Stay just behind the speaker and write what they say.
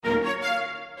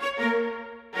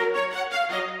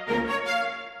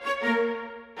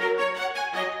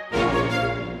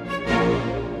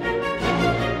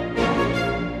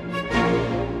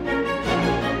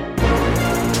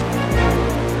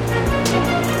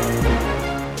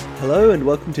Hello and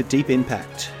welcome to Deep In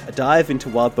Pact, a dive into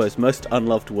Wildbow's most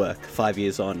unloved work, 5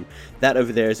 years on. That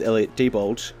over there is Elliot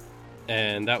Diebold.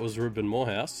 And that was Reuben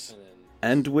Morehouse.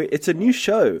 And it's a new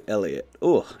show, Elliot.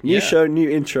 Oh, new show, new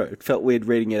intro. It felt weird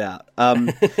reading it out.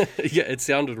 Yeah, it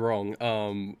sounded wrong.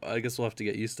 I guess we'll have to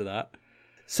get used to that.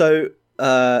 So,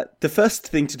 the first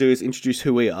thing to do is introduce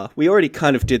who we are. We already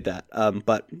kind of did that,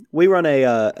 but we run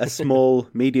a small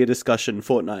media discussion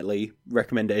fortnightly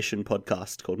recommendation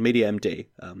podcast called Media MD,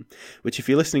 which if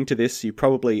you're listening to this, you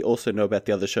probably also know about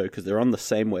the other show because they're on the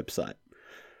same website.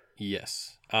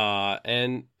 Yes.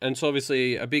 And so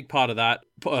obviously a big part of that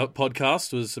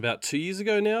podcast was about 2 years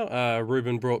ago now.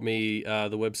 Reuben brought me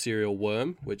the web serial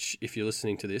Worm, which if you're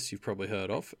listening to this, you've probably heard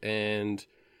of. And,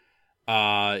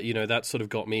 that sort of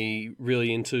got me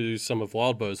really into some of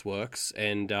Wildbow's works.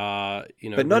 And,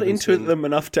 But not into them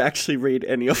enough to actually read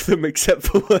any of them except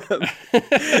for Worm.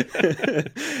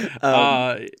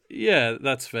 Yeah,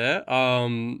 that's fair.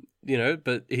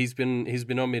 But he's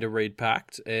been on me to read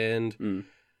Pact and...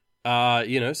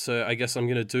 so I guess I'm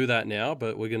going to do that now,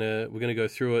 but we're going to go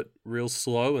through it real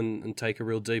slow and take a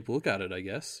real deep look at it, I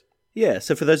guess. Yeah,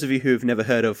 so for those of you who've never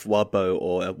heard of Wildbow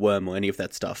or Worm or any of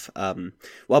that stuff,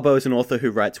 Wildbow is an author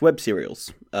who writes web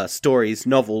serials, stories,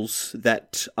 novels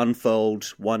that unfold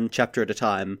one chapter at a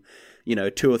time,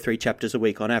 2 or 3 chapters a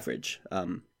week on average.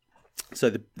 So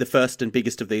the first and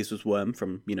biggest of these was Worm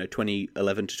from,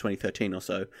 2011 to 2013 or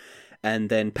so. And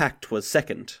then Pact was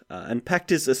second. And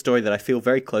Pact is a story that I feel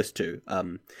very close to.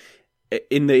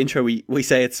 In the intro, we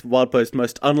say it's Wildbow's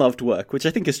most unloved work, which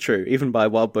I think is true. Even by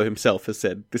Wildbow himself has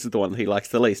said this is the one that he likes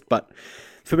the least. But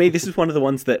for me, this is one of the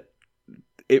ones that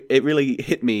it really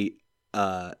hit me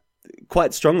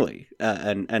quite strongly.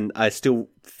 And I still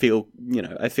feel,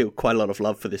 I feel quite a lot of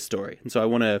love for this story. And so I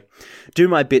want to do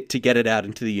my bit to get it out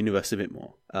into the universe a bit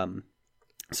more.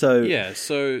 So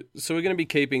we're going to be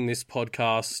keeping this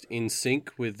podcast in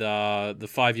sync with the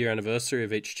 5-year anniversary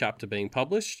of each chapter being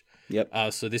published.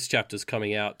 Yep. So this chapter's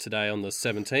coming out today on the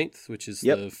 17th, which is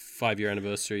the 5-year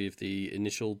anniversary of the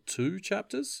initial 2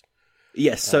 chapters.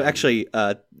 Yes. So actually,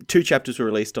 2 chapters were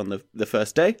released on the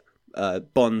first day.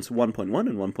 Bonds 1.1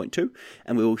 and 1.2,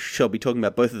 and shall be talking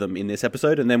about both of them in this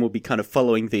episode, and then we'll be kind of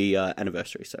following the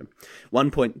anniversary. So,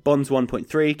 Bonds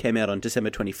 1.3 came out on December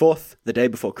 24th, the day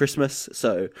before Christmas.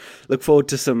 So, look forward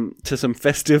to some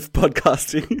festive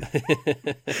podcasting.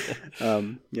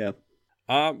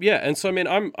 And so I mean,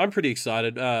 I'm pretty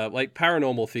excited. Like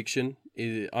paranormal fiction,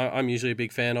 I'm usually a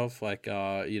big fan of. Like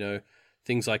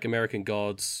things like American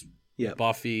Gods,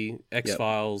 Buffy,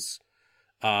 X-Files.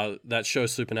 That show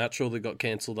Supernatural that got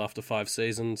cancelled after 5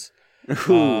 seasons.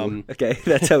 Ooh, okay,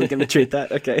 that's how we're going to treat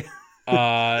that. Okay.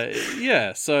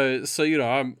 So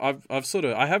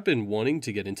I have been wanting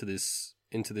to get into this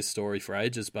story for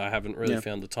ages, but I haven't really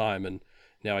found the time, and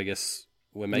now I guess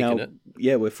we're making it.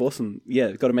 Yeah, we're forcing.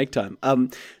 Yeah, got to make time.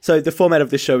 So the format of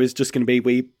this show is just going to be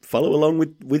we follow along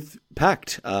with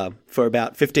Pact for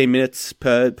about 15 minutes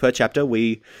per chapter.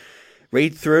 We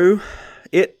read through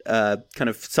it, kind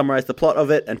of summarize the plot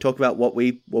of it and talk about what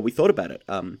we thought about it.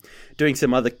 Doing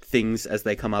some other things as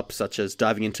they come up, such as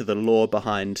diving into the lore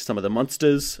behind some of the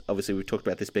monsters. Obviously, we talked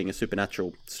about this being a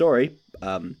supernatural story.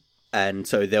 And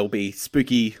so there'll be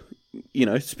spooky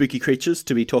creatures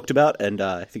to be talked about. And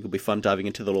I think it'll be fun diving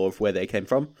into the lore of where they came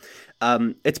from.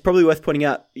 It's probably worth pointing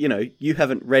out, you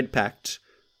haven't read Pact,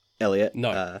 Elliot.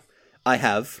 No. I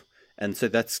have. And so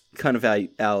that's kind of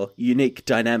our unique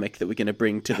dynamic that we're going to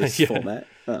bring to this format.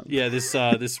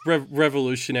 This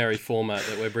revolutionary format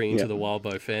that we're bringing to the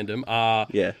Wildbow fandom.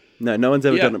 No one's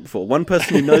ever done it before. One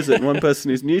person who knows it and one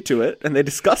person who's new to it, and they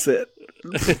discuss it.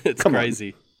 It's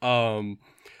crazy. I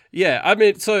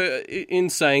mean, so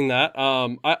in saying that,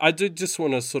 I did just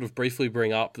want to sort of briefly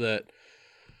bring up that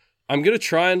I'm going to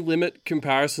try and limit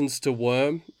comparisons to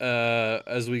Worm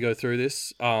as we go through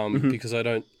this, because I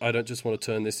don't just want to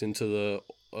turn this into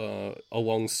the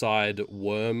alongside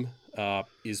Worm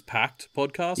is Pact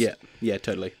podcast. Yeah,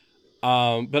 totally.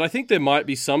 But I think there might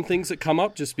be some things that come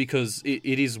up just because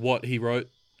it is what he wrote,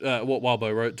 what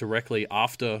Wildbow wrote directly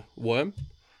after Worm.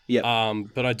 Yeah.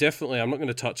 But I'm not going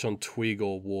to touch on Twig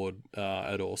or Ward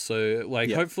at all. So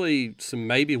hopefully some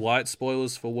maybe light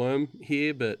spoilers for Worm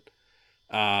here, but.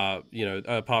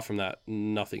 Apart from that,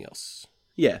 nothing else.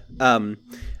 Yeah.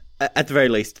 At the very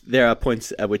least, there are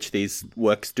points at which these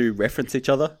works do reference each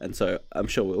other, and so I'm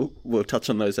sure we'll touch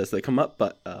on those as they come up.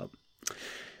 But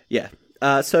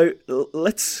so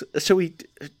shall we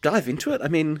dive into it? I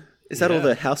mean, is that all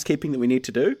the housekeeping that we need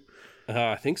to do?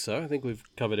 I think so. I think we've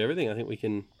covered everything. I think we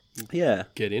can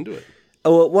get into it.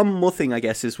 Oh, well, one more thing, I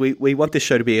guess, is we want this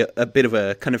show to be a bit of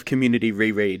a kind of community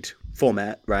reread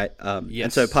format, right? Yes.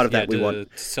 And so part of that we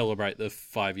want to celebrate the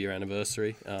 5-year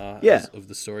anniversary of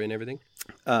the story and everything.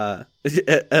 A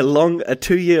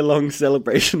 2-year long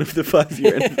celebration of the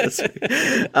 5-year anniversary.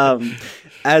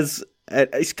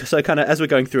 So kind of as we're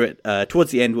going through it,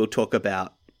 towards the end, we'll talk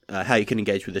about how you can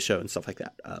engage with the show and stuff like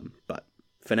that. But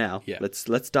for now,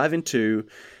 let's dive into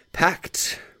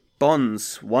Pact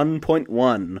Bonds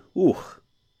 1.1. Ooh.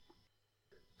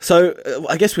 So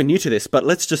I guess we're new to this, but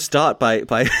let's just start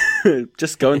by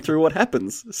just going through what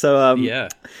happens. So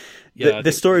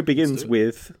the story begins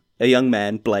with a young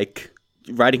man, Blake,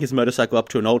 riding his motorcycle up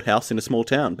to an old house in a small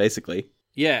town, basically.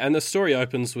 Yeah, and the story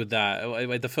opens with that.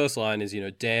 The first line is,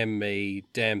 damn me,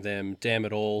 damn them, damn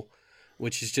it all,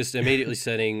 which is just immediately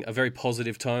setting a very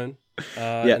positive tone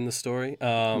in the story.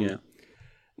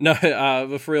 No,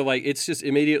 but for real, it's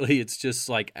just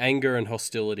like anger and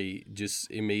hostility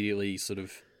just immediately sort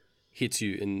of hits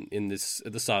you in this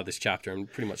at the start of this chapter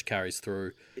and pretty much carries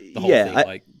through the whole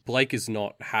thing. Blake is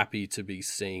not happy to be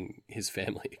seeing his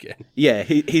family again. Yeah,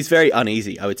 he's very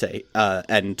uneasy, I would say,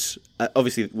 and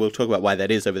obviously we'll talk about why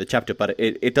that is over the chapter. But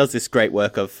it does this great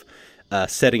work of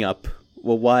setting up.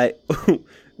 Well, why?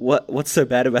 What's so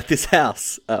bad about this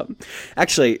house?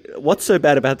 Actually, what's so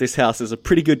bad about this house is a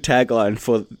pretty good tagline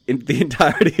for the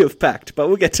entirety of Pact, but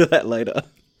we'll get to that later.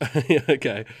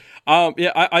 Okay.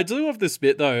 I do love this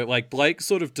bit though. Blake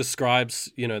sort of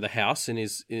describes, the house in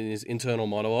his internal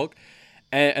monologue,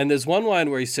 and there's one line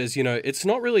where he says, it's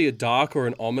not really a dark or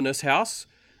an ominous house,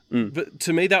 but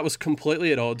to me that was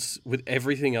completely at odds with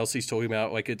everything else he's talking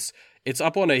about. It's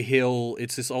up on a hill.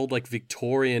 It's this old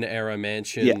Victorian era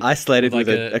mansion. Yeah, isolated with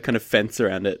a kind of fence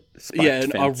around it.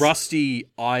 And a rusty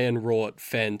iron wrought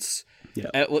fence. Yeah,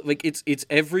 it's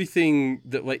everything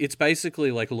that it's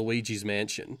basically like Luigi's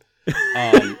mansion.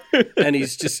 And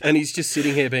he's just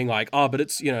sitting here being like, oh, but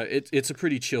it's it's a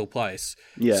pretty chill place.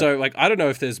 Yeah. So I don't know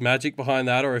if there's magic behind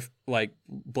that or if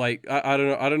Blake, I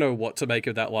don't know what to make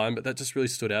of that line, but that just really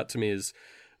stood out to me as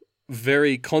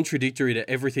very contradictory to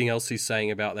everything else he's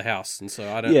saying about the house, and so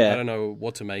I don't know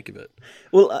what to make of it.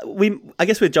 Well, I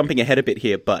guess we're jumping ahead a bit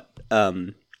here, but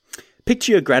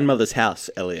picture your grandmother's house,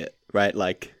 Elliot, right?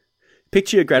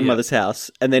 Picture your grandmother's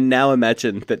house, and then now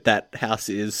imagine that house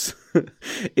is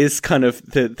is kind of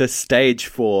the stage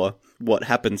for what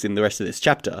happens in the rest of this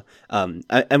chapter. And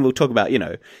we'll talk about,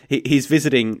 he's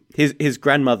visiting his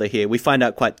grandmother here. We find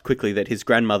out quite quickly that his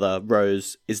grandmother,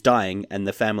 Rose, is dying, and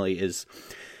the family is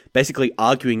basically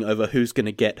arguing over who's going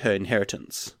to get her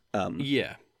inheritance.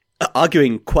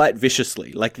 Arguing quite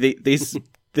viciously.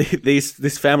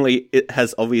 This family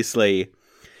has obviously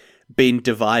been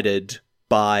divided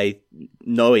by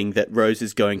knowing that Rose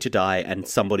is going to die and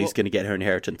somebody's going to get her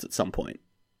inheritance at some point.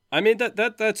 I mean,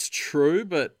 that's true,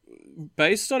 but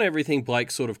based on everything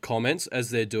Blake sort of comments as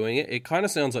they're doing it, it kind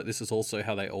of sounds like this is also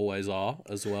how they always are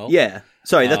as well. Yeah.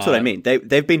 Sorry, that's what I mean.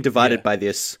 They've been divided by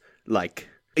this,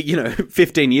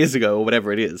 15 years ago or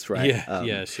whatever it is, right?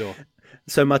 Yeah, sure.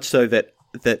 So much so that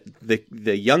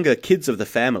the younger kids of the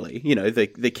family,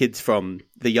 the kids from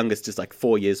the youngest is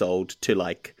 4 years old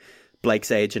to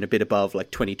Blake's age and a bit above,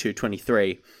 22,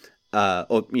 23,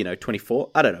 or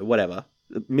 24, I don't know, whatever,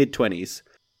 mid-20s.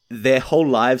 Their whole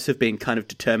lives have been kind of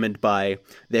determined by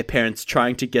their parents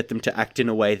trying to get them to act in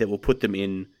a way that will put them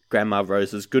in Grandma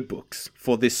Rose's good books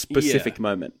for this specific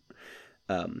moment.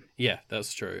 Yeah,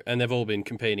 that's true. And they've all been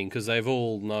competing because they've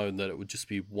all known that it would just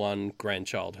be one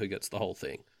grandchild who gets the whole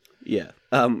thing. Yeah.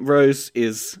 Rose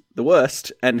is the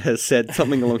worst and has said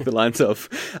something along the lines of,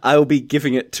 I will be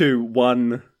giving it to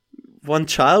one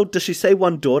child. Does she say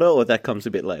one daughter, or that comes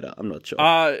a bit later? I'm not sure.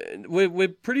 We're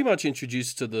pretty much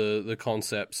introduced to the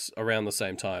concepts around the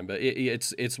same time, but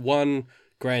it's one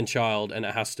grandchild and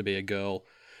it has to be a girl,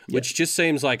 which just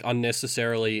seems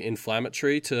unnecessarily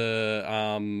inflammatory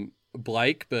to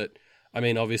Blake. But I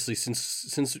mean, obviously,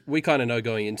 since we kind of know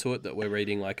going into it that we're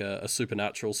reading a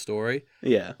supernatural story.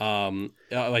 Yeah.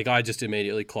 I just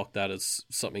immediately clocked that as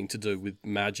something to do with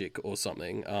magic or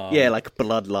something.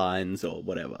 Bloodlines or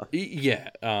whatever. Yeah.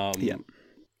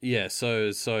 Yeah.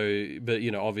 So,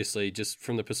 but obviously, just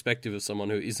from the perspective of someone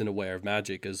who isn't aware of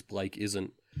magic, as Blake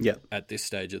isn't. Yeah. At this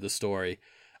stage of the story,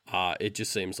 it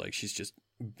just seems like she's just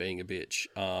being a bitch,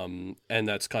 and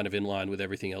that's kind of in line with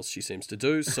everything else she seems to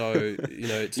do, so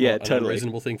it's not an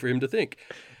unreasonable thing for him to think.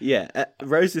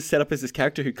 Rose is set up as this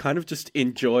character who kind of just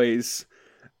enjoys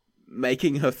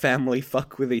making her family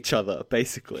fuck with each other,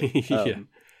 basically.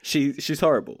 She's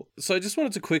horrible. So I just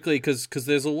wanted to quickly, because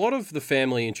there's a lot of the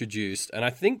family introduced, and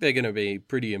I think they're going to be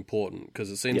pretty important,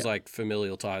 because it seems like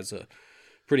familial ties are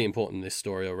pretty important in this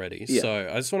story already. Yeah. So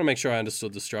I just want to make sure I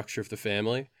understood the structure of the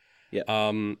family. Yeah.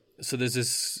 So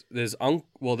there's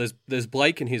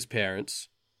Blake and his parents,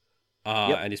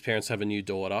 and his parents have a new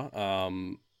daughter.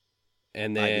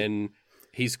 And then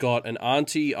he's got an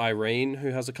auntie, Irene,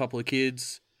 who has a couple of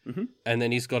kids. Mm-hmm. And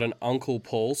then he's got an uncle,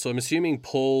 Paul. So I'm assuming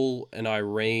Paul and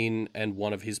Irene and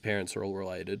one of his parents are all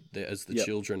related as the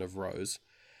children of Rose.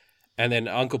 And then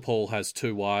Uncle Paul has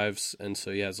 2 wives, and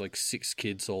so he has like 6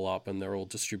 kids all up, and they're all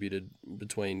distributed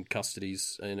between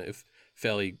custodies in a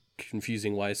fairly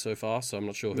confusing way so far. So I'm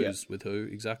not sure who's with who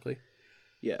exactly.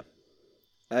 Yeah.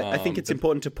 I think it's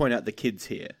important to point out the kids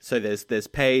here. So there's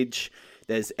Paige,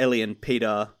 there's Ellie and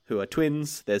Peter, who are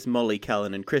twins. There's Molly,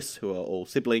 Callan, and Chris, who are all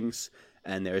siblings.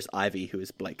 And there is Ivy, who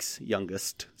is Blake's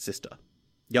youngest sister.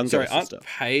 Aren't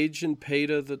Paige and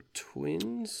Peter the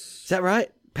twins? Is that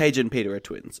right? Paige and Peter are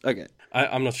twins. Okay.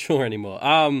 I'm not sure anymore.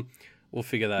 We'll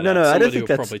figure that out. No, I don't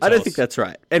think that's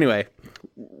right. Anyway,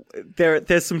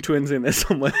 there's some twins in there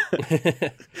somewhere.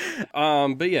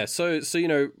 But yeah, so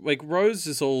like Rose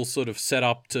is all sort of set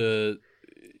up to,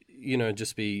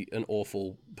 just be an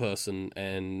awful person,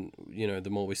 and the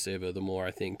more we see of her, the more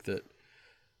I think that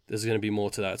there's going to be more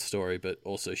to that story, but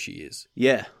also she is.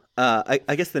 Yeah.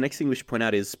 I guess the next thing we should point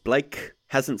out is Blake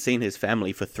hasn't seen his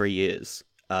family for 3 years.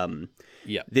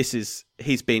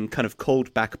 He's been kind of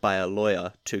called back by a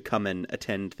lawyer to come and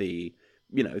attend the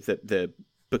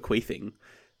bequeathing,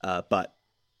 but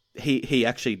he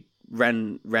actually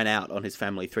ran out on his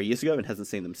family 3 years ago and hasn't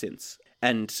seen them since.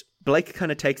 And Blake kind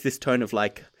of takes this tone of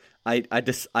like, I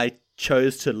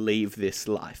chose to leave this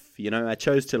life, I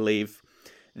chose to leave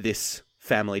this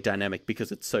family dynamic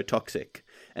because it's so toxic,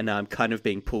 and now I'm kind of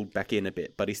being pulled back in a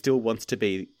bit, but he still wants to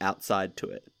be outside to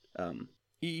it.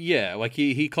 Yeah, like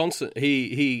he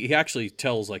actually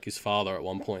tells like his father at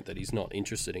one point that he's not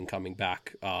interested in coming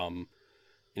back in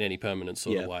any permanent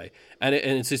sort of way, and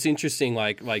it's this interesting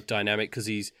like dynamic because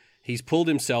he's pulled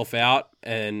himself out,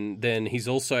 and then he's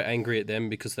also angry at them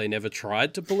because they never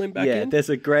tried to pull him back in. Yeah, there's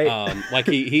a great like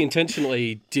he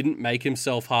intentionally didn't make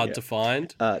himself hard to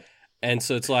find. And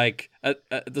so it's like,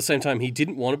 at the same time, he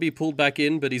didn't want to be pulled back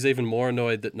in, but he's even more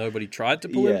annoyed that nobody tried to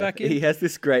pull him back in. He has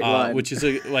this great line. Which is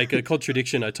a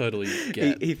contradiction I totally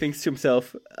get. He thinks to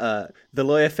himself, the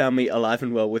lawyer found me alive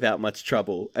and well without much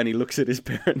trouble. And he looks at his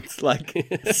parents like,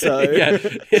 so?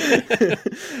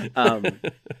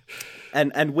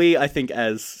 And we, I think,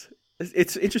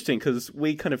 it's interesting because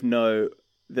we kind of know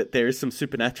that there is some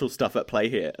supernatural stuff at play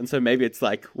here. And so maybe it's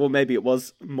like, well, maybe it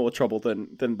was more trouble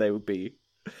than they would be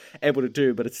able to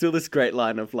do, but it's still this great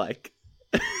line of like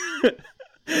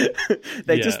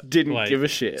they just didn't like, give a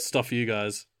shit. Stuff you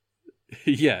guys.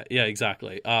 yeah,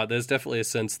 exactly. There's definitely a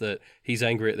sense that he's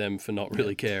angry at them for not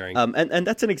really caring. And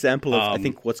that's an example of I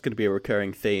think what's going to be a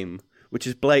recurring theme, which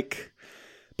is Blake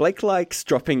likes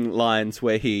dropping lines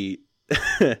where he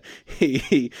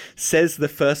says the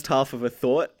first half of a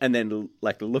thought and then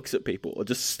like looks at people or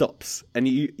just stops, and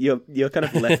you're kind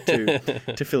of left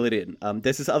to fill it in.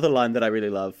 There's this other line that I really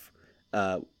love,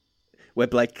 where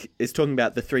Blake is talking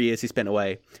about the 3 years he spent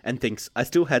away and thinks, I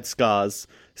still had scars,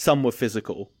 some were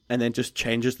physical, and then just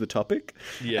changes the topic.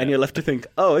 And you're left to think,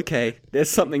 oh, okay, there's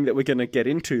something that we're going to get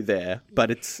into there,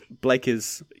 but it's Blake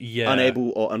is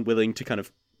unable or unwilling to kind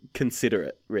of consider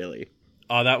it, really.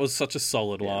 Oh, that was such a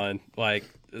solid line. Like,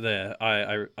 there,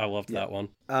 I loved that one.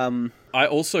 I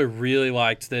also really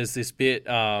liked, there's this bit,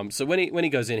 so when he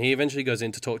goes in, he eventually goes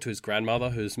in to talk to his grandmother,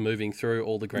 who's moving through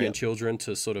all the grandchildren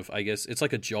to sort of, I guess, it's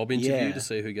like a job interview to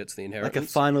see who gets the inheritance. Like a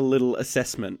final little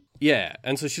assessment. Yeah,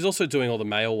 and so she's also doing all the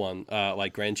male one,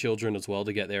 like grandchildren as well,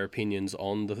 to get their opinions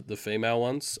on the female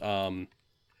ones. And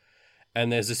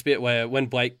there's this bit where when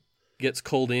Blake gets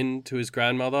called in to his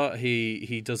grandmother,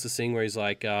 he does this thing where he's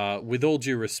like, with all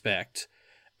due respect,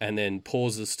 and then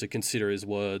pauses to consider his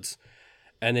words,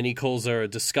 and then he calls her a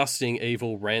disgusting,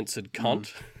 evil, rancid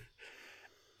cunt.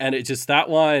 And it just, that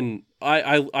line,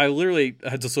 I literally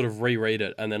had to sort of reread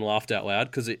it and then laughed out loud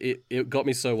because it got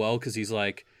me so well, because he's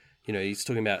like, he's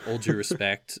talking about all due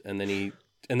respect, and then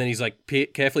he's like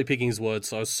carefully picking his words,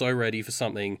 so I was so ready for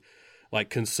something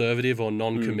like conservative or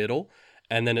non-committal.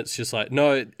 And then it's just like,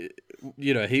 no,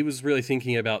 he was really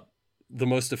thinking about the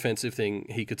most offensive thing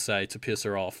he could say to piss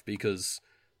her off, because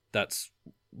that's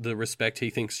the respect he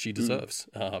thinks she deserves,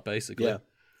 basically.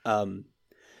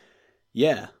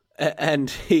 Yeah. And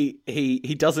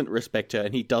he doesn't respect her,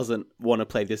 and he doesn't want to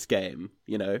play this game,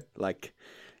 like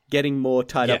getting more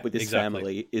tied up with his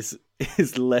family is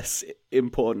less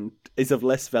important, is of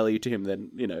less value to him than,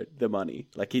 the money.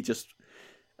 Like he just,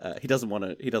 he doesn't want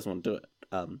to do it.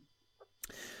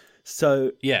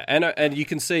 So yeah, and you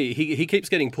can see he keeps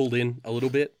getting pulled in a little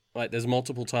bit, like there's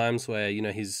multiple times where, you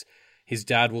know, his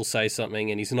dad will say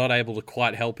something and he's not able to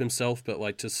quite help himself, but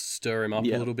like to stir him up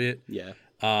a little bit. Yeah.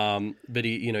 But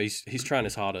he, you know, he's trying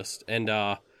his hardest. And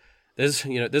there's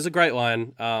a great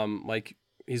line, like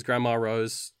his grandma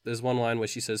Rose, there's one line where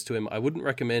she says to him, "I wouldn't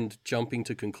recommend jumping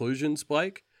to conclusions,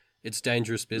 Blake. It's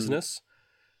dangerous business."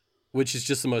 Which is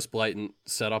just the most blatant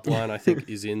setup line I think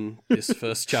is in this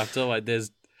first chapter. Like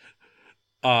there's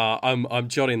I'm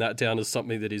jotting that down as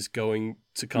something that is going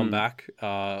to come back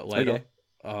later.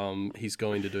 Okay. He's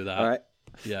going to do that. All right.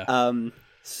 Yeah.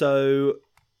 So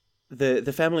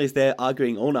the family is there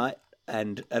arguing all night,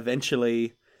 and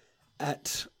eventually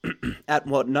at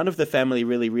what none of the family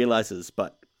really realizes,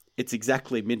 but it's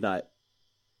exactly midnight,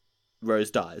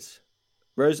 Rose dies.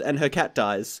 Rose and her cat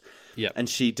dies. Yeah. And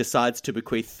she decides to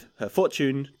bequeath her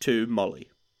fortune to Molly.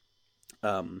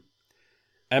 And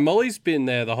Molly's been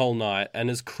there the whole night and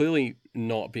has clearly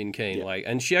not been keen. Yeah. Like,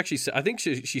 and she actually, I think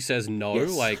she says no.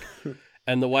 Yes. Like,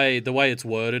 and the way it's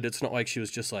worded, it's not like she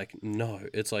was just like no.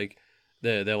 It's like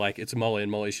they're like it's Molly,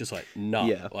 and Molly's just like no.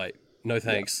 Yeah. Like no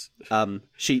thanks. Yeah.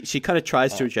 She kind of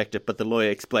tries to reject it, but the lawyer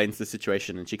explains the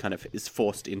situation, and she kind of is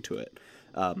forced into it.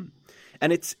 And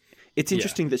it's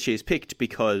interesting that she's picked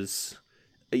because,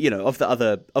 you know, of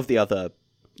the other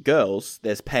girls,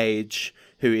 there's Paige,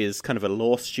 who is kind of a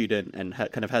law student and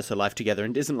kind of has her life together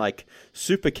and isn't like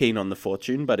super keen on the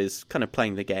fortune, but is kind of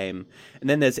playing the game. And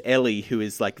then there's Ellie, who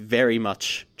is like very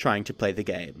much trying to play the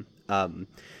game,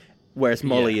 whereas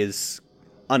Molly is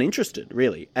uninterested,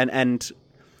 really, and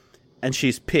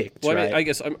she's picked. Well, right? I mean, I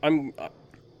guess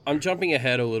I'm jumping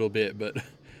ahead a little bit, but.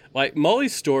 Like,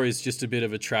 Molly's story is just a bit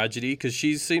of a tragedy because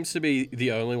she seems to be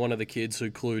the only one of the kids who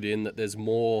clued in that there's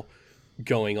more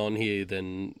going on here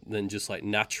than just, like,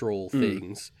 natural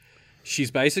things. She's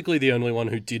basically the only one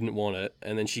who didn't want it,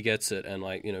 and then she gets it, and,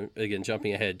 like, you know, again,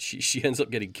 jumping ahead, she ends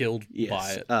up getting killed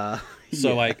by it.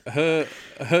 So, like,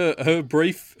 her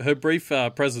brief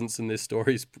presence in this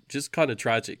story is just kind of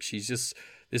tragic. She's just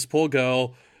this poor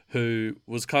girl who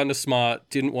was kind of smart,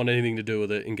 didn't want anything to do with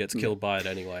it, and gets killed by it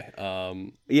anyway.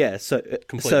 So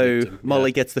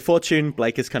Molly gets the fortune.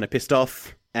 Blake is kind of pissed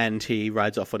off, and he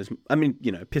rides off on his... I mean, you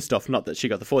know, pissed off, not that she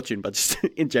got the fortune, but just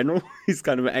in general. He's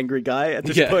kind of an angry guy at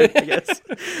this point, I guess.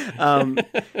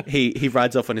 He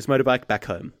rides off on his motorbike back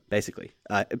home, basically,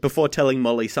 before telling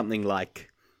Molly something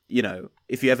like, you know,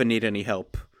 if you ever need any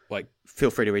help, like, feel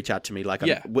free to reach out to me. Like,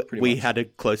 we had a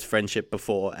close friendship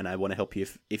before, and I want to help you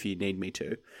if you need me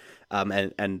to.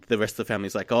 And the rest of the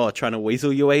family's like, oh, trying to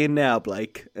weasel your way in now,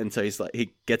 Blake. And so he's like,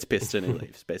 he gets pissed and he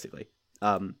leaves, basically.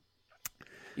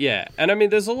 Yeah, and I mean,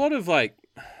 there's a lot of like,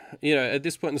 you know, at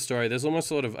this point in the story, there's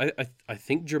almost a lot of, I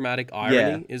think dramatic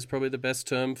irony is probably the best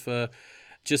term for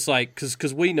just like,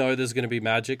 because we know there's going to be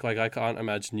magic. Like, I can't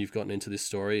imagine you've gotten into this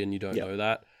story and you don't know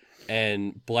that.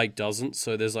 And Blake doesn't.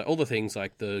 So there's like all the things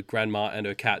like the grandma and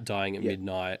her cat dying at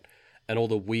midnight and all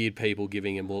the weird people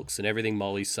giving him looks and everything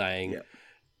Molly's saying.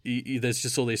 There's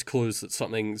just all these clues that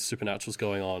something supernatural's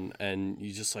going on, and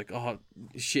you're just like, oh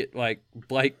shit, like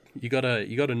Blake, you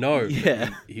gotta know. Yeah,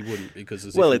 he wouldn't, because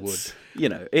as well, if he it's would. You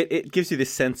know, it gives you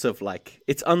this sense of like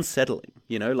it's unsettling.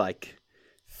 You know, like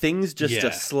things just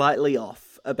are slightly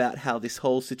off about how this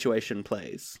whole situation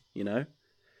plays. You know,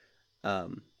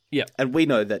 and we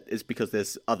know that it's because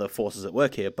there's other forces at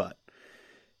work here, but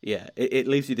yeah, it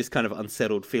leaves you this kind of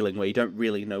unsettled feeling where you don't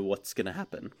really know what's going to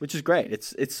happen, which is great.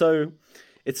 It's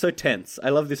so tense. I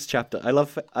love this chapter. I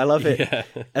love it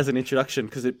as an introduction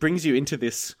because it brings you into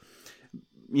this,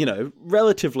 you know,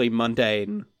 relatively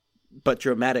mundane but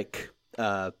dramatic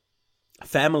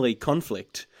family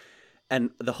conflict,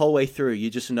 and the whole way through you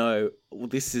just know, well,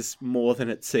 this is more than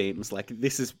it seems. Like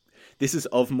this is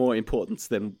of more importance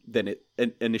than it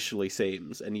initially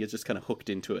seems, and you're just kind of hooked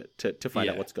into it to find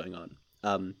out what's going on.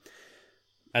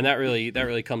 And that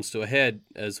really comes to a head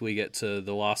as we get to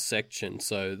the last section.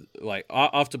 So, like,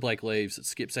 after Blake leaves, it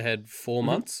skips ahead 4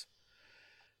 months.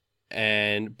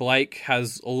 And Blake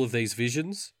has all of these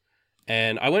visions.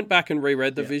 And I went back and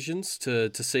reread the visions to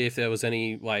see if there was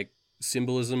any, like,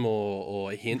 symbolism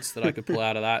or hints that I could pull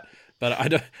out of that. But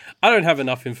I don't have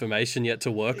enough information yet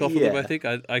to work off of them. I think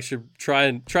I should try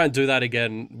and do that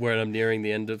again when I'm nearing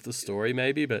the end of the story,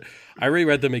 maybe. But I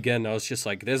reread them again. And I was just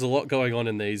like, there's a lot going on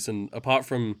in these, and apart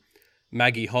from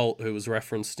Maggie Holt, who was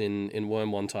referenced in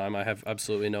Worm one time, I have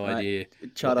absolutely no idea.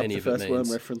 Chart up the first Worm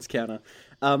reference counter.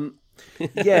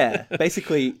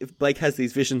 Basically, Blake has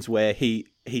these visions where he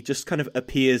just kind of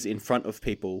appears in front of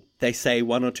people. They say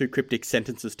one or two cryptic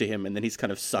sentences to him, and then he's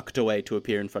kind of sucked away to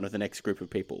appear in front of the next group of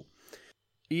people.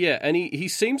 Yeah, and he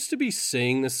seems to be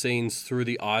seeing the scenes through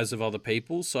the eyes of other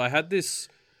people. So I had this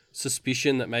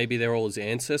suspicion that maybe they're all his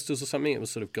ancestors or something. It was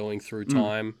sort of going through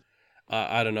time.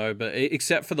 I don't know, but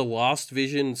except for the last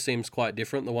vision, seems quite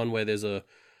different. The one where there's a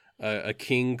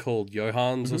king called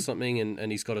Johans or something,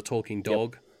 and he's got a talking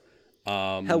dog.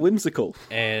 How whimsical.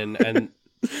 And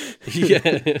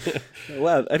yeah.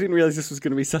 Wow, I didn't realize this was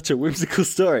going to be such a whimsical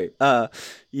story.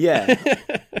 Yeah.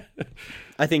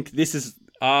 I think this is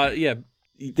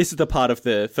this is the part of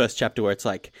the first chapter where it's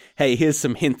like, hey, here's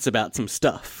some hints about some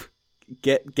stuff.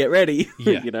 Get ready,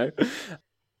 you know.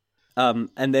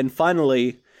 And then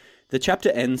finally, the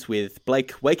chapter ends with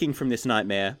Blake waking from this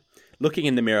nightmare, looking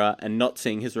in the mirror and not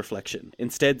seeing his reflection.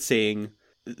 Instead, seeing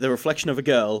the reflection of a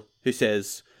girl who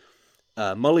says,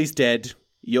 "Molly's dead.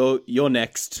 You're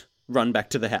next. Run back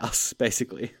to the house."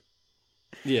 Basically.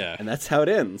 Yeah, and that's how it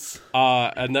ends.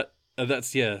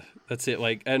 That's it.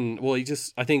 Like, and well,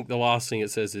 I think the last thing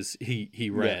it says is he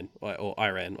ran, or I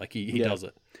ran. Like he does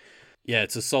it. Yeah,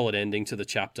 it's a solid ending to the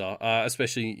chapter,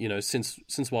 especially, you know, since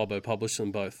Wildbow published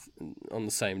them both on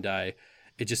the same day,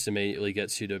 it just immediately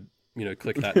gets you to, you know,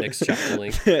 click that next chapter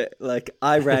link. Like,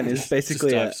 I ran is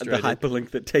basically the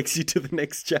hyperlink that takes you to the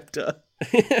next chapter.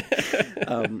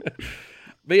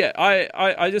 But yeah,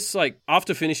 I just, like,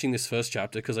 after finishing this first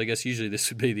chapter, because I guess usually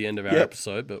this would be the end of our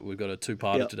episode, but we've got a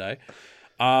two-parter today.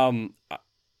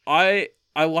 I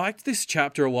liked this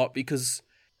chapter a lot because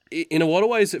in a lot of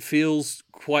ways it feels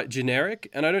quite generic,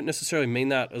 and I don't necessarily mean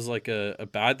that as like a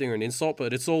bad thing or an insult,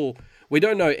 but it's all, we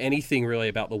don't know anything really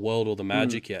about the world or the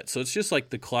magic yet, so it's just like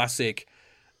the classic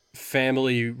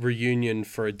family reunion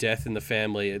for a death in the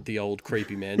family at the old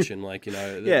creepy mansion. Like, you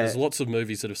know, there's lots of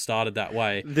movies that have started that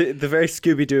way. The very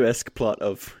Scooby-Doo-esque plot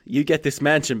of, you get this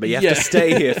mansion, but you have to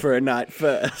stay here for a night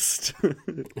first.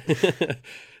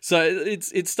 So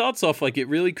it starts off like it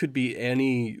really could be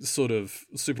any sort of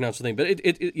supernatural thing, but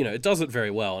it you know, it does it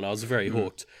very well, and I was very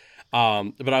hooked.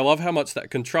 But I love how much that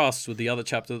contrasts with the other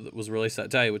chapter that was released that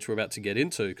day, which we're about to get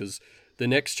into, because the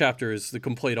next chapter is the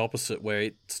complete opposite, where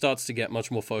it starts to get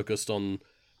much more focused on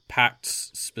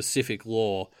Pact's specific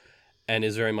lore, and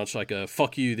is very much like a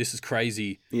 "fuck you, this is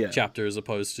crazy" chapter, as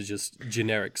opposed to just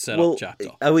generic setup chapter.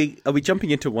 Are we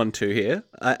jumping into 1-2 here?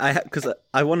 Because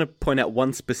I want to point out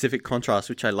one specific contrast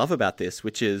which I love about this,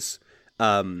 which is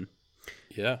the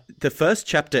first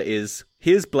chapter is,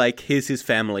 here's Blake, here's his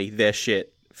family, they're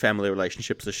shit, family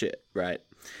relationships are shit, right?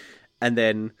 And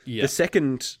then the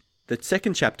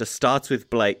second chapter starts with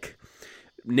Blake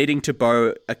needing to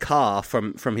borrow a car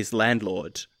from his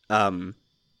landlord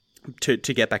to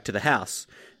get back to the house,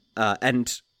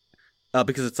 and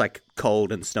because it's like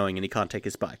cold and snowing and he can't take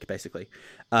his bike, basically.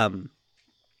 And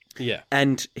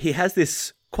he has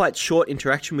this quite short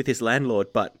interaction with his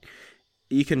landlord, but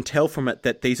you can tell from it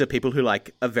that these are people who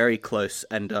like are very close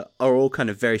and are all kind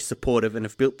of very supportive and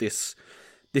have built this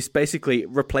basically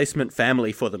replacement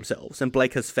family for themselves. And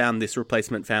Blake has found this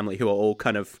replacement family who are all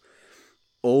kind of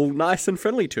all nice and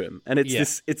friendly to him, and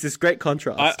it's this great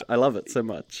contrast. I love it so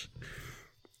much.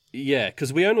 Yeah,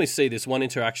 because we only see this one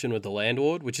interaction with the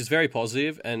landlord, which is very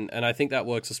positive, and I think that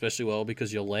works especially well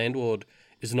because your landlord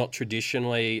is not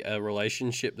traditionally a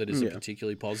relationship that is a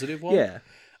particularly positive one. Yeah.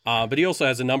 But he also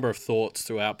has a number of thoughts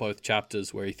throughout both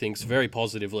chapters where he thinks very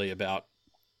positively about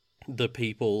the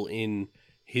people in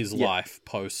his life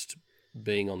post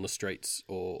being on the streets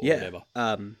or whatever.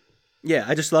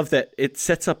 I just love that it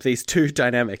sets up these two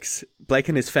dynamics. Blake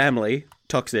and his family,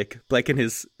 toxic. Blake and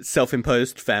his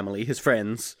self-imposed family, his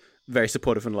friends, very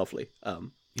supportive and lovely.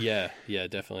 Yeah,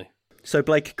 definitely. So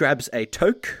Blake grabs a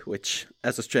toque, which,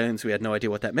 as Australians, we had no idea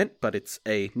what that meant, but it's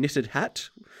a knitted hat,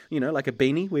 you know, like a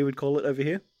beanie, we would call it over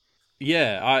here.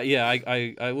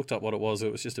 I looked up what it was.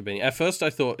 It was just a beanie. At first, I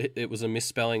thought it was a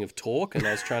misspelling of talk, and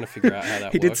I was trying to figure out how that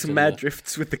works. He did some mad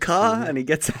drifts with the car, and he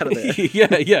gets out of there.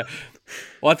 Yeah.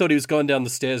 Well, I thought he was going down the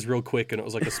stairs real quick, and it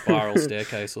was like a spiral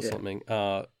staircase or something,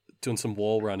 doing some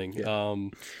wall running.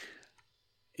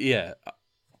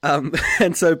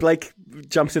 And so Blake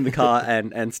jumps in the car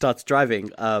and starts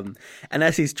driving. And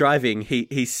as he's driving,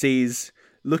 he sees,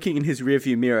 looking in his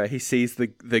rearview mirror, he sees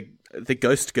the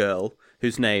ghost girl,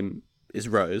 whose name is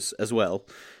Rose as well,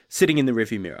 sitting in the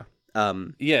rearview mirror.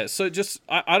 So just,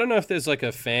 I don't know if there's like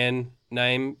a fan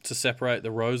name to separate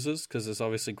the Roses, because there's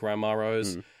obviously Grandma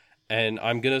Rose. And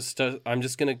I'm just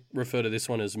gonna refer to this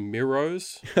one as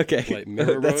Mirrose. Okay, like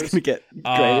Mirror that's Rose. Gonna get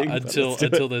grading,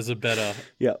 until there's a better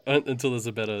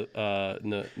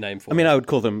name for it. I mean, I would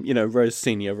call them, Rose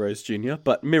Senior, Rose Junior,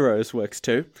 but Mirrose works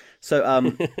too. So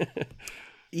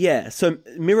so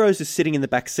Mirrose is sitting in the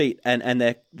back seat and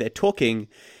they're talking,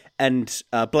 and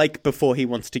Blake, before he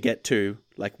wants to get to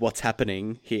like what's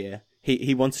happening here,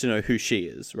 he wants to know who she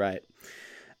is, right?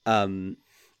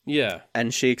 Yeah.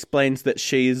 And she explains that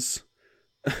she's...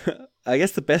 I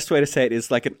guess the best way to say it is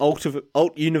like an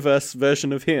alt-universe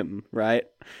version of him, right?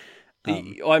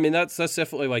 I mean, that's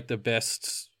definitely like the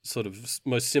best sort of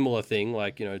most similar thing,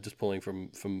 like, you know, just pulling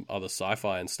from other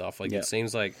sci-fi and stuff. Like, it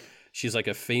seems like she's like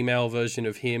a female version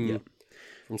of him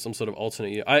from some sort of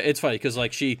alternate... It's funny because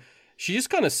like she just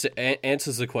kind of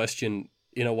answers the question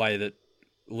in a way that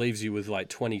leaves you with like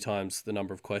 20 times the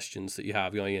number of questions that you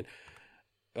have going in.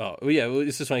 Oh, yeah, well,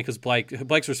 it's just funny because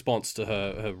Blake's response to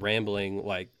her rambling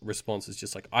like response is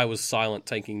just like, I was silent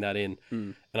taking that in.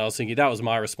 And I was thinking that was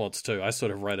my response too. I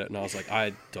sort of read it and I was like,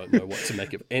 I don't know what to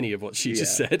make of any of what she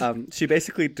just said. She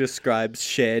basically describes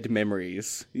shared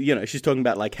memories. You know, she's talking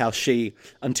about like how she,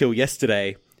 until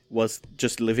yesterday, was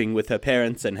just living with her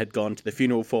parents and had gone to the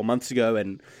funeral 4 months ago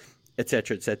and et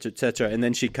cetera, et cetera, et cetera. And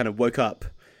then she kind of woke up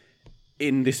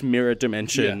in this mirror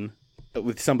dimension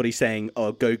with somebody saying,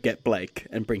 oh, go get Blake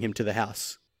and bring him to the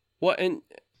house. Well, and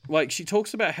like she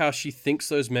talks about how she thinks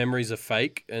those memories are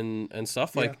fake and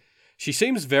stuff. Like she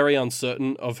seems very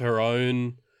uncertain of her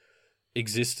own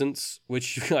existence,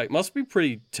 which like must be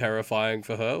pretty terrifying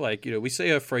for her. Like, you know, we see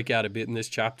her freak out a bit in this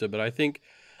chapter, but I think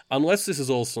unless this is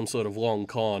all some sort of long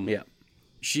con,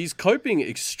 she's coping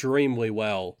extremely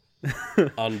well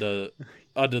under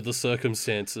the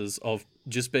circumstances of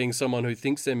just being someone who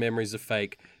thinks their memories are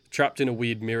fake, trapped in a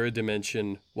weird mirror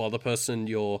dimension while the person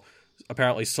you're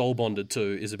apparently soul bonded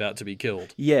to is about to be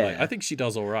killed. Yeah. Like, I think she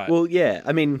does all right. Well, yeah.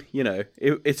 I mean, you know,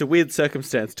 it's a weird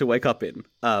circumstance to wake up in.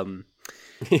 So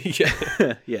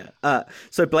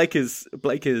Blake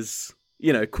is,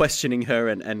 you know, questioning her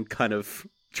and kind of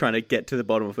trying to get to the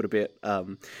bottom of it a bit.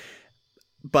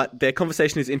 But their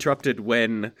conversation is interrupted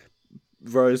when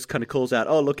Rose kind of calls out,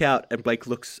 oh, look out. And Blake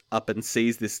looks up and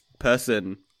sees this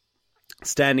person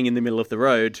standing in the middle of the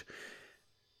road,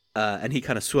 and he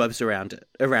kind of swerves around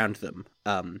them.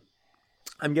 I'm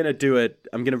gonna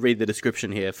read the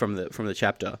description here from the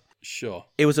chapter. Sure.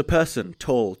 It was a person,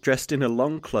 tall, dressed in a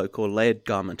long cloak or layered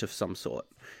garment of some sort,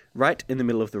 right in the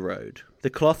middle of the road. The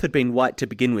cloth had been white to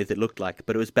begin with, it looked like,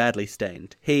 but it was badly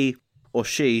stained. He, or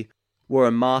she, wore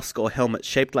a mask or helmet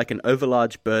shaped like an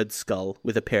overlarge bird's skull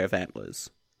with a pair of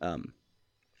antlers.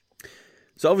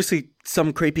 So obviously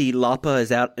some creepy LARPer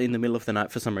is out in the middle of the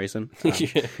night for some reason.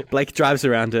 Blake drives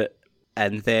around it,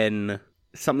 and then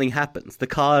something happens. The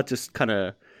car just kind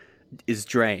of is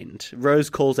drained. Rose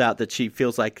calls out that she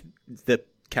feels like the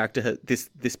character,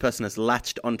 this person has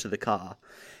latched onto the car,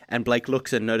 and Blake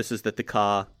looks and notices that the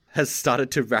car has started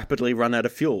to rapidly run out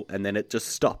of fuel, and then it just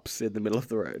stops in the middle of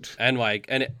the road. And like,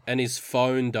 and his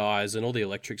phone dies, and all the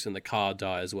electrics in the car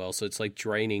die as well. So it's like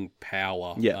draining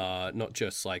power, not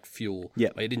just like fuel. Yeah,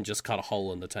 like, it didn't just cut a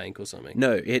hole in the tank or something.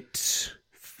 No, it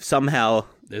somehow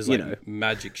there's like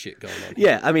magic shit going on.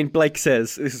 Yeah, I mean, Blake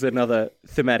says, this is another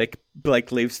thematic,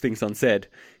 Blake leaves things unsaid.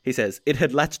 He says, it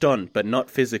had latched on, but not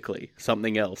physically.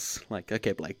 Something else. Like,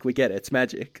 okay, Blake, we get it. It's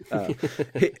magic.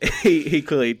 He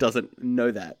clearly doesn't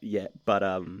know that yet, but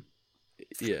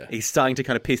he's starting to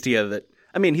kind of piece together that,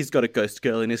 I mean, he's got a ghost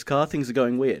girl in his car. Things are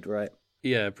going weird, right?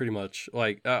 Yeah, pretty much.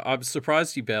 Like, I'm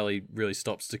surprised he barely really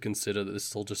stops to consider that this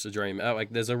is all just a dream.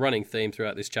 Like, there's a running theme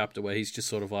throughout this chapter where he's just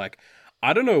sort of like,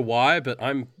 I don't know why, but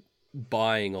I'm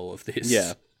buying all of this.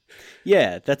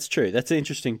 Yeah, that's true. That's an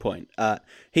interesting point.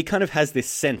 He kind of has this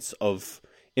sense of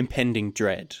impending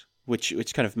dread, which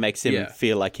kind of makes him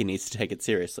feel like he needs to take it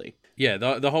seriously. Yeah,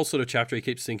 the whole sort of chapter, he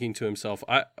keeps thinking to himself,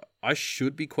 I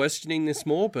should be questioning this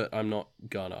more, but I'm not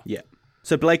gonna. Yeah.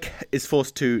 So Blake is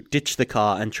forced to ditch the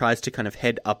car and tries to kind of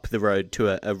head up the road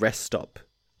to a rest stop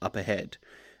up ahead.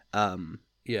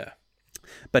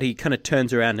 But he kind of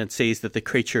turns around and sees that the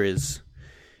creature is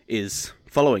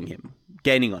following him,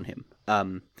 gaining on him.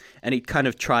 And he kind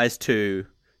of tries to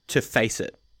face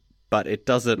it, but it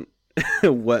doesn't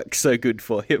work so good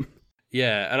for him.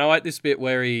 Yeah, and I like this bit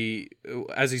where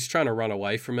as he's trying to run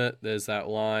away from it, there's that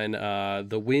line,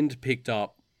 the wind picked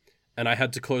up and I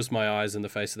had to close my eyes in the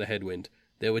face of the headwind.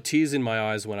 There were tears in my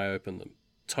eyes when I opened them.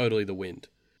 Totally the wind.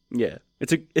 Yeah.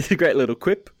 It's a great little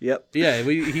quip. Yep. Yeah,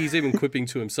 he's even quipping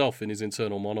to himself in his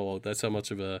internal monologue. That's how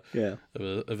much of a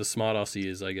smartass he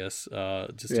is, I guess,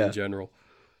 in general.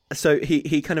 So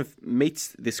he kind of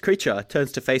meets this creature,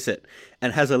 turns to face it,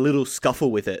 and has a little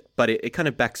scuffle with it, but it kind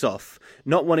of backs off,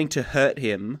 not wanting to hurt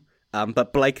him,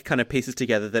 but Blake kind of pieces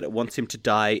together that it wants him to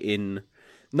die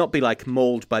not be like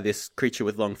mauled by this creature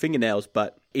with long fingernails,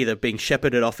 but either being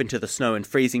shepherded off into the snow and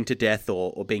freezing to death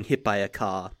or being hit by a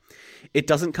car. It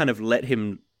doesn't kind of let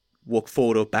him walk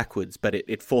forward or backwards, but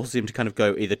it forces him to kind of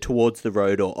go either towards the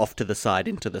road or off to the side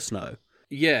into the snow.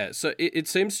 Yeah, so it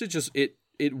seems to just... It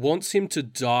it wants him to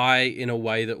die in a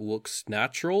way that looks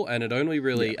natural, and it only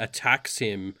really attacks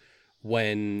him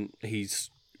when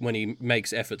he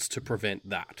makes efforts to prevent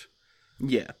that.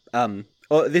 Yeah.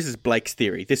 This is Blake's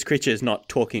theory. This creature is not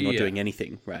talking or doing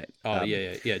anything, right? Oh,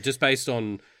 yeah. Just based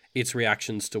on its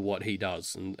reactions to what he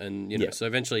does. And so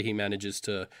eventually he manages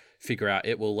to figure out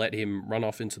it will let him run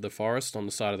off into the forest on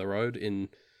the side of the road in,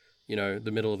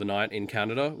 the middle of the night in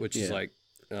Canada, which is like,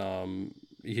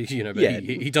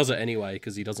 he does it anyway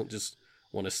because he doesn't just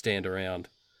want to stand around.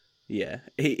 Yeah,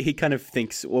 he kind of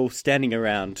thinks, well, standing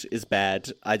around is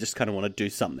bad. I just kind of want to do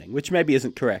something, which maybe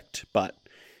isn't correct, but,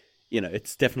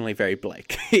 it's definitely very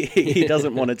Blake. He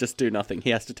doesn't want to just do nothing. He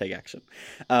has to take action.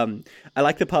 I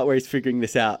like the part where he's figuring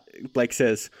this out. Blake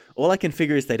says, all I can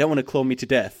figure is they don't want to claw me to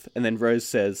death. And then Rose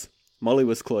says, Molly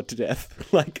was clawed to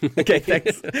death. Like, okay,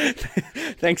 thanks.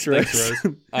 Thanks, Rose. Thanks,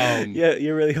 Rose. Yeah,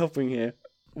 you're really helping here.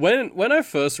 When I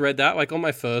first read that, like on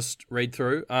my first read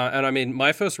through, and I mean,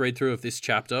 my first read through of this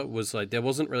chapter was like, there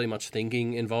wasn't really much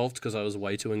thinking involved because I was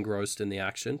way too engrossed in the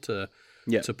action to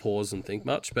pause and think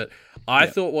much. But I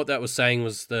thought what that was saying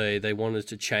was they wanted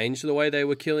to change the way they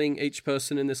were killing each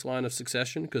person in this line of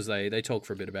succession, because they talk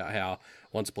for a bit about how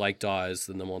once Blake dies,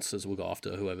 then the monsters will go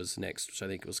after whoever's next, which I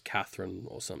think was Catherine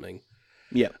or something.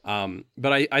 Yeah.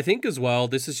 But I think as well,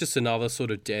 this is just another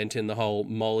sort of dent in the whole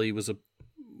Molly was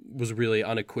really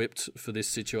unequipped for this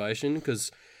situation,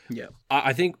 because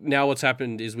I think now what's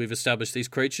happened is we've established these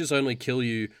creatures only kill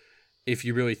you if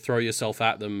you really throw yourself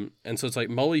at them. And so it's like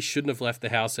Molly shouldn't have left the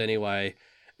house anyway.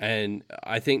 And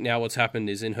I think now what's happened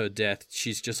is in her death,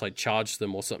 she's just like charged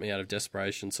them or something out of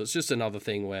desperation. So it's just another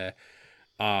thing where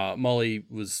Molly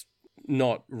was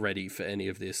not ready for any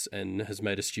of this and has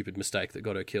made a stupid mistake that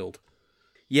got her killed.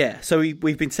 Yeah, so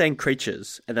we've been saying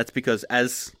creatures, and that's because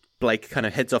as Blake kind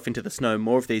of heads off into the snow,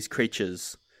 more of these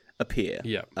creatures appear.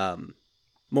 Yeah.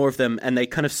 More of them, and they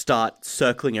kind of start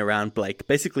circling around Blake,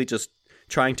 basically just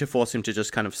trying to force him to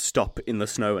just kind of stop in the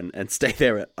snow and stay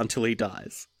there until he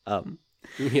dies.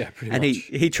 Yeah, pretty and much.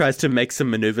 he tries to make some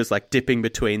maneuvers like dipping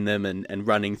between them and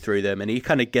running through them, and he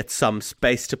kind of gets some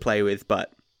space to play with,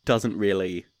 but doesn't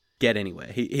really get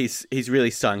anywhere. He's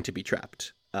really starting to be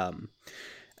trapped.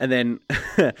 And then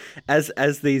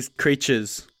as these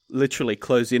creatures literally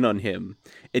close in on him,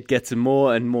 it gets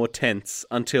more and more tense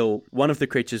until one of the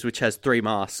creatures, which has 3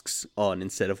 masks on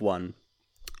instead of 1,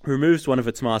 removes one of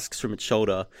its masks from its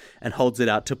shoulder and holds it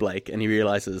out to Blake, and he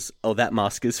realizes, oh, that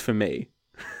mask is for me,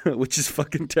 which is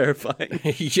fucking terrifying.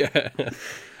 Yeah.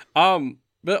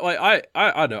 But like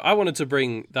I don't know, I wanted to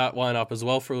bring that line up as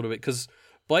well for a little bit, because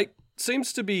Blake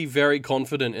seems to be very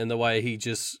confident in the way he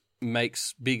just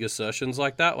makes big assertions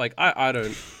like that. Like I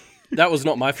don't. That was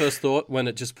not my first thought when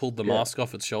it just pulled the mask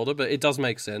off its shoulder, but it does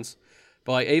make sense.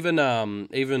 But like even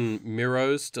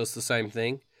Miros does the same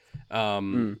thing.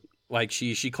 Like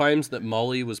she claims that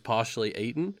Molly was partially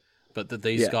eaten, but that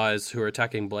these guys who are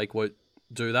attacking Blake won't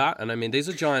do that. And I mean, these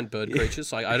are giant bird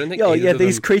creatures. Like I don't think.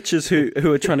 These creatures who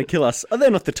are trying to kill us, they're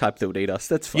not the type that would eat us.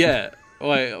 That's fine. Yeah.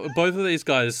 Like both of these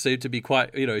guys seem to be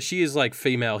quite. She is like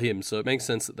female him, so it makes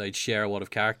sense that they'd share a lot of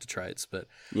character traits. But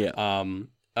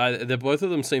both of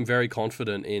them seem very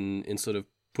confident in sort of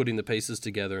putting the pieces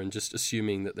together and just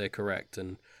assuming that they're correct.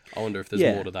 And I wonder if there's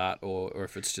more to that, or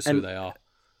if it's just who they are.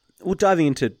 Well, diving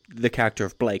into the character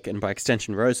of Blake, and by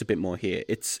extension Rose a bit more here,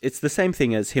 it's the same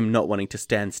thing as him not wanting to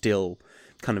stand still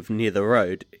kind of near the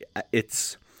road.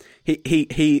 It's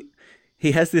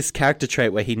he has this character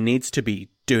trait where he needs to be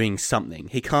doing something.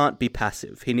 He can't be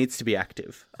passive. He needs to be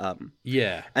active.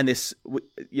 And this,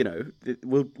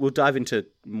 we'll dive into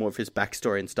more of his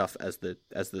backstory and stuff as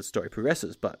the story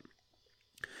progresses, but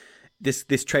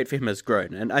this trait for him has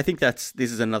grown, and I think this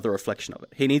is another reflection of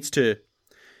it. He needs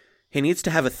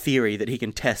to have a theory that he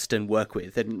can test and work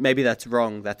with, and maybe that's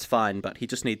wrong, that's fine, but he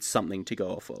just needs something to go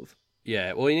off of.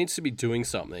 Yeah, well, he needs to be doing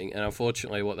something, and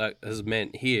unfortunately what that has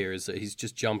meant here is that he's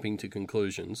just jumping to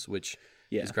conclusions, which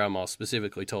his grandma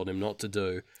specifically told him not to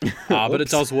do. But it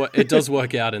does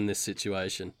work out in this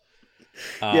situation.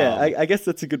 I guess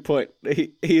that's a good point.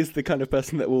 He is the kind of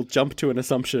person that will jump to an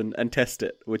assumption and test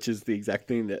it, which is the exact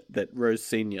thing that Rose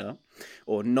Senior,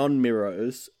 or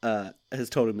non-Miros, has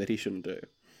told him that he shouldn't do.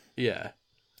 Yeah.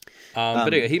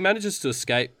 But anyway, he manages to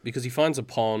escape because he finds a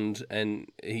pond, and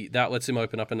that lets him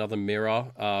open up another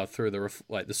mirror through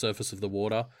the surface of the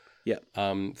water. Yeah.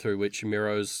 Through which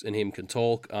Miros and him can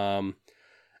talk.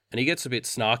 And he gets a bit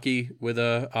snarky with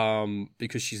her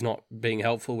because she's not being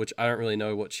helpful, which I don't really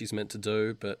know what she's meant to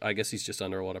do, but I guess he's just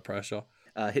under a lot of pressure.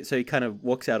 So he kind of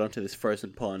walks out onto this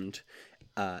frozen pond,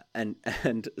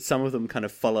 and some of them kind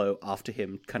of follow after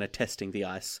him, kind of testing the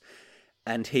ice.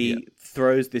 and he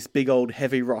throws this big old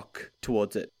heavy rock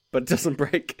towards it, but it doesn't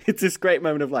break. It's this great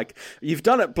moment of like, you've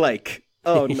done it, Blake.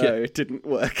 Oh no, it didn't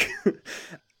work.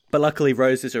 But luckily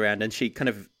Rose is around, and she kind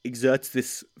of exerts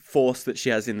this force that she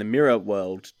has in the mirror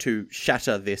world to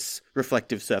shatter this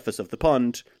reflective surface of the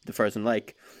pond, the frozen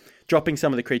lake, dropping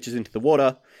some of the creatures into the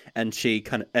water, and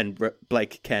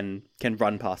Blake can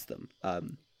run past them.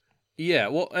 Yeah,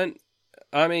 well, and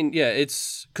I mean, yeah,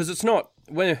 it's because it's not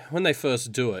when they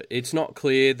first do it, it's not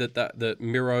clear that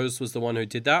Mirrors was the one who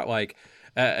did that. Like,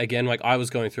 again, like I was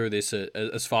going through this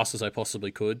as fast as I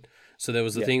possibly could. So there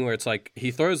was the thing where it's like he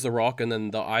throws the rock and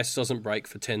then the ice doesn't break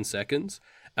for 10 seconds.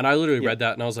 And I literally read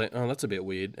that and I was like, oh, that's a bit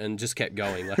weird, and just kept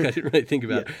going. Like I didn't really think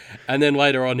about it. And then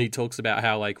later on he talks about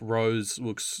how like Rose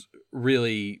looks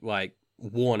really like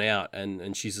worn out,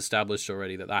 and she's established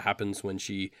already that happens when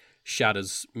she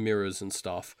shatters mirrors and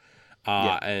stuff.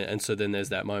 And so then there's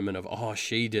that moment of, oh,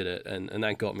 she did it. And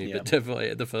that got me. But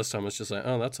definitely the first time I was just like,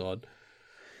 oh, that's odd.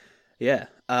 Yeah.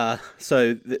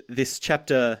 So this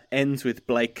chapter ends with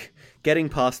Blake getting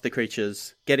past the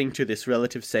creatures, getting to this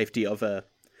relative safety of a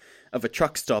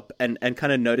truck stop, and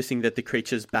kind of noticing that the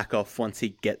creatures back off once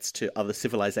he gets to other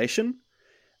civilization.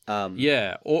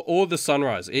 Or the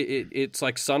sunrise. It's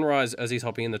like sunrise as he's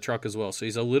hopping in the truck as well. So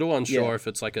he's a little unsure if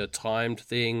it's like a timed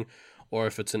thing or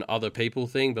if it's an other people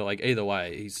thing. But like either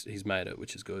way, he's made it,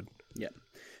 which is good. Yeah.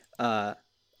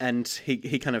 And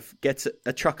he kind of gets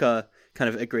a trucker kind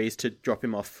of agrees to drop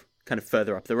him off kind of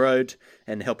further up the road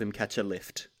and help him catch a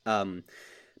lift.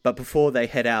 But before they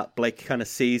head out, Blake kind of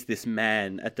sees this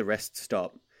man at the rest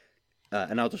stop.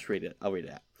 And I'll just read it. I'll read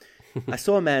it out. I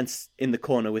saw a man in the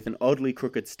corner with an oddly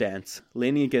crooked stance,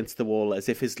 leaning against the wall as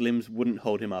if his limbs wouldn't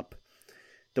hold him up.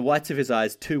 The whites of his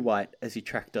eyes too white as he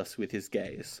tracked us with his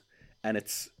gaze. And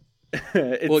it's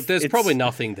well, there's probably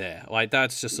nothing there. Like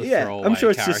that's just a throwaway. I'm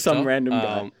sure it's character. Just some random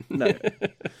guy. No,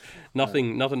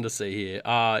 nothing to see here.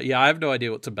 I have no idea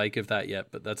what to make of that yet,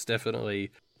 but that's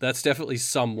definitely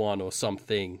someone or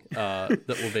something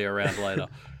that will be around later.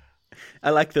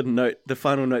 I like the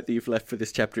final note that you've left for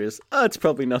this chapter is, it's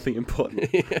probably nothing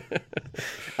important.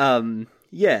 I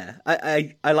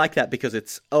like that because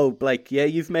it's, Blake,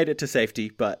 you've made it to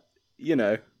safety, but,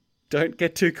 don't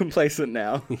get too complacent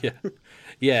now.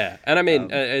 Yeah. And I mean,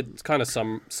 it kind of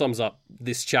sums up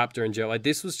this chapter in general. Like,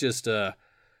 this was just an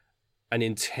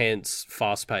intense,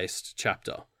 fast-paced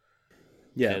chapter.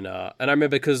 Yeah. And I remember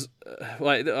because,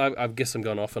 I guess I'm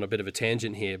going off on a bit of a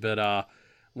tangent here, but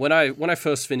when I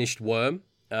first finished Worm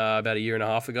about a year and a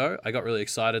half ago, I got really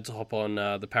excited to hop on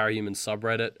the Parahuman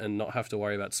subreddit and not have to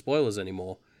worry about spoilers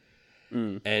anymore.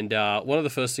 And one of the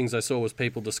first things I saw was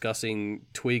people discussing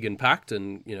Twig and Pact,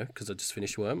 and because I just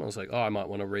finished Worm, I was like, I might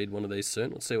want to read one of these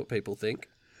soon. Let's see what people think.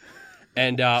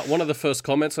 And one of the first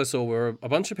comments I saw were a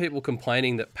bunch of people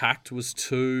complaining that Pact was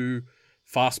too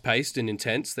fast-paced and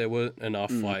intense. There weren't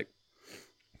enough like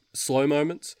slow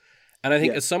moments. And I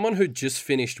think as someone who just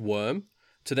finished Worm,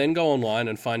 to then go online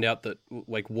and find out that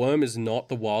like Worm is not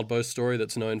the Wildbow story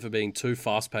that's known for being too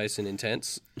fast-paced and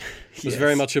intense was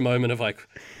very much a moment of like,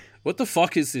 what the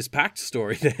fuck is this Pact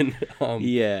story then?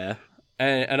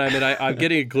 And I mean, I'm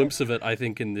getting a glimpse of it, I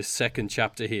think, in this second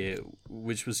chapter here,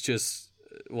 which was just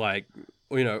like,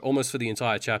 almost for the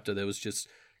entire chapter, there was just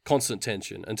constant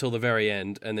tension until the very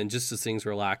end. And then just as things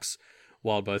relax,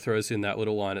 Wildbow throws in that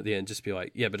little line at the end, just be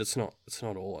like, but it's not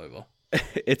all over.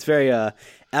 It's very out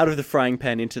of the frying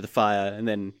pan into the fire, and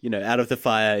then, out of the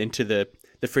fire into the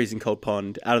freezing cold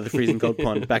pond, out of the freezing cold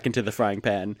pond, back into the frying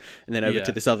pan, and then over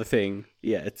to this other thing.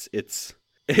 Yeah, it's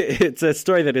a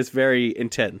story that is very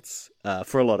intense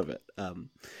for a lot of it,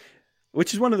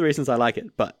 which is one of the reasons I like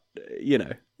it. But,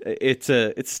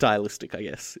 it's stylistic, I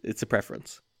guess. It's a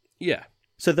preference. Yeah.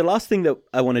 So the last thing that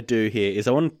I want to do here is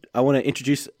I want to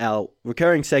introduce our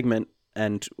recurring segment,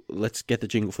 and let's get the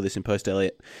jingle for this in post,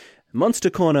 Elliot. Monster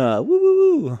Corner,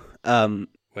 woo!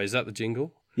 Wait, is that the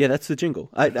jingle? Yeah, that's the jingle.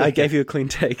 I gave you a clean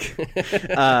take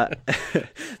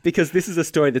because this is a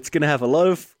story that's going to have a lot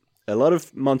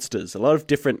of monsters, a lot of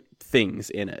different things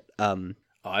in it.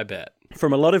 I bet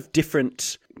from a lot of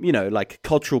different, like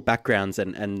cultural backgrounds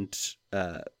and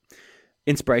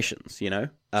inspirations. Sure.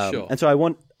 And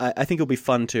so I think it'll be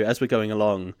fun to, as we're going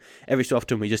along, every so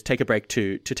often we just take a break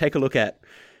to take a look at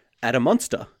a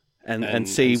monster and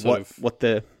see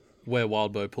where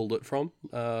Wildbow pulled it from.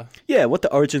 What the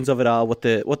origins of it are, what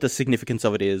the significance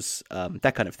of it is,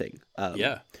 that kind of thing.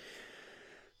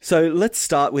 So let's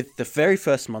start with the very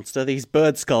first monster, these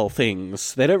bird skull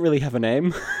things. They don't really have a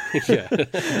name.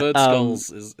 Bird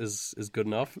skulls is good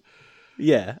enough.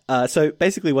 Yeah. So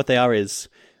basically what they are is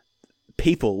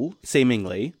people,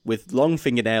 seemingly, with long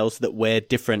fingernails that wear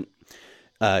different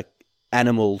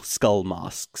animal skull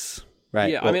masks,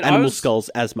 right? Yeah, or animal skulls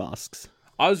as masks.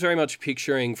 I was very much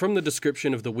picturing, from the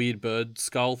description of the weird bird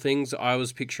skull things, I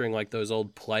was picturing like those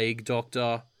old plague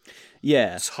doctor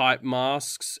type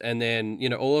masks. And then,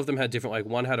 all of them had different, like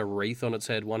one had a wreath on its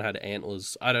head, one had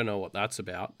antlers. I don't know what that's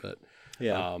about, but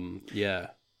yeah.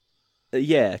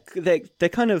 They're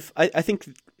kind of, I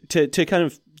think to kind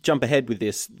of jump ahead with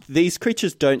this, these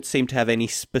creatures don't seem to have any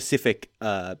specific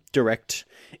direct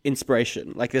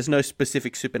inspiration. Like there's no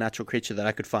specific supernatural creature that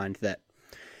I could find that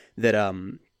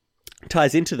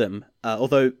ties into them,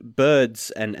 although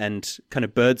birds and kind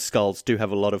of bird skulls do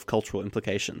have a lot of cultural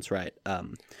implications, right?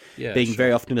 Being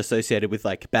very often associated with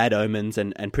like bad omens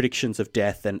and predictions of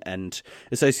death and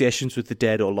associations with the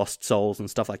dead or lost souls and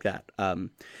stuff like that.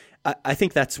 I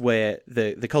think that's where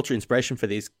the cultural inspiration for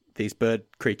these bird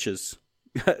creatures,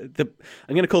 I'm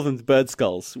going to call them the bird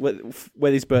skulls,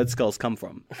 where these bird skulls come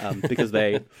from, because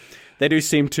they do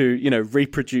seem to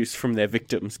reproduce from their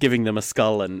victims, giving them a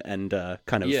skull and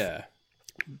kind of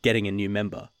getting a new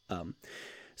member.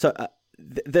 So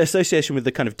the association with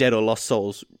the kind of dead or lost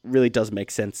souls really does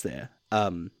make sense there.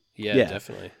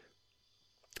 Definitely.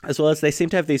 As well as they seem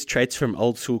to have these traits from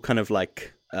old school kind of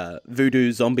like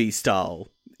voodoo zombie style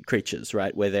creatures,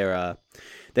 right? Where they're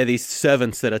these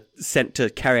servants that are sent to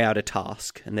carry out a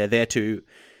task, and they're there to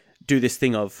do this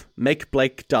thing of make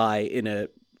Blake die in a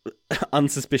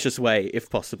unsuspicious way if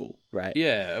possible, right?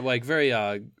 Yeah, like very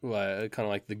kind of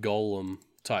like the golem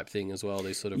type thing as well.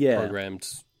 These sort of programmed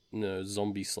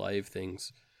zombie slave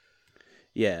things.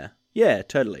 Yeah,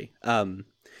 totally.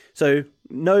 So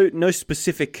no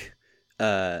specific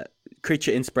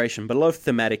creature inspiration, but a lot of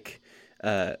thematic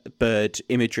bird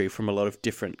imagery from a lot of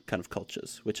different kind of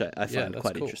cultures, which I find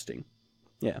quite interesting.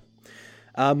 Yeah.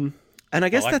 And I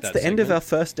guess that's the end of our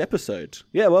first episode.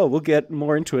 Yeah, well, we'll get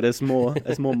more into it as more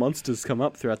monsters come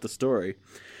up throughout the story.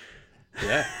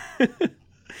 Yeah.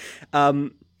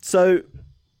 So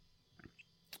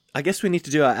I guess we need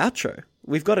to do our outro.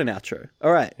 We've got an outro.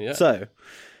 All right. Yeah. So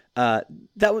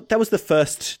that was the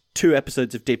first 2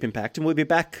 episodes of Deep Impact, and we'll be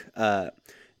back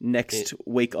next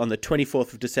week on the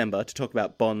 24th of December to talk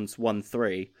about Bonds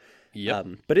 1-3. Yep.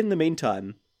 But in the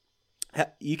meantime,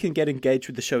 you can get engaged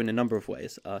with the show in a number of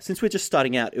ways. Since we're just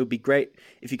starting out, it would be great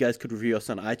if you guys could review us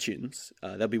on iTunes.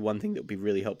 That'd be one thing that would be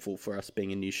really helpful for us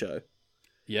being a new show.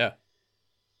 Yeah.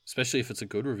 Especially if it's a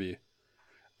good review.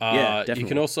 Definitely. You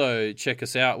can also check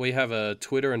us out. We have a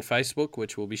Twitter and Facebook,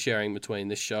 which we'll be sharing between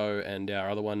this show and our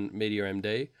other one, Media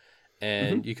MD.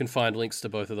 And you can find links to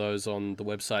both of those on the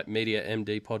website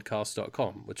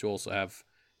mediamdpodcast.com, which will also have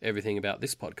everything about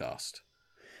this podcast.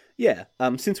 Yeah,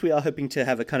 since we are hoping to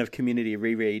have a kind of community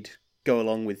reread go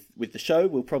along with the show,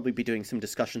 we'll probably be doing some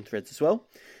discussion threads as well,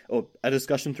 or a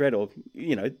discussion thread, or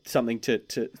something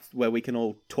to where we can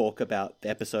all talk about the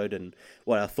episode and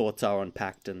what our thoughts are on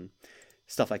Pact and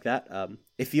stuff like that.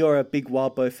 If you're a big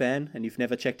Wildbow fan and you've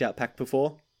never checked out Pact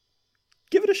before,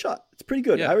 give it a shot. It's pretty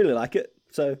good. I really like it.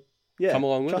 So yeah, come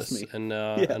along with us me.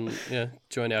 and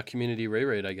join our community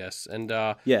reread, I guess. And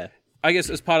I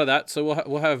guess as part of that, so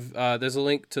we'll have there's a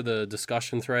link to the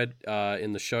discussion thread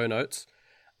in the show notes.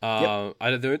 I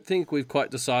don't think we've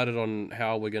quite decided on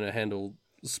how we're going to handle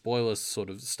spoilers sort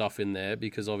of stuff in there,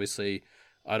 because obviously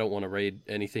I don't want to read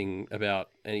anything about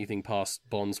anything past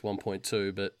Bonds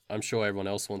 1.2, but I'm sure everyone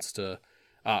else wants to.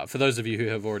 For those of you who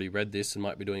have already read this and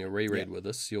might be doing a reread with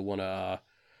us, you'll want to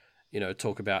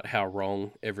talk about how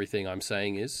wrong everything I'm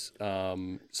saying is.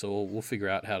 So we'll figure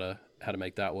out how to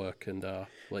make that work and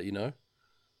let you know.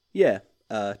 Yeah,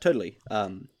 totally.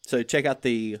 So check out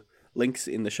the links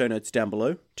in the show notes down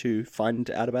below to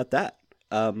find out about that.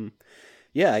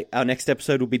 Our next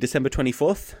episode will be December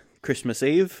 24th, Christmas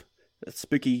Eve. That's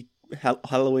spooky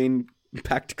Halloween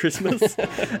packed Christmas.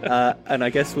 And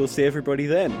I guess we'll see everybody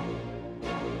then.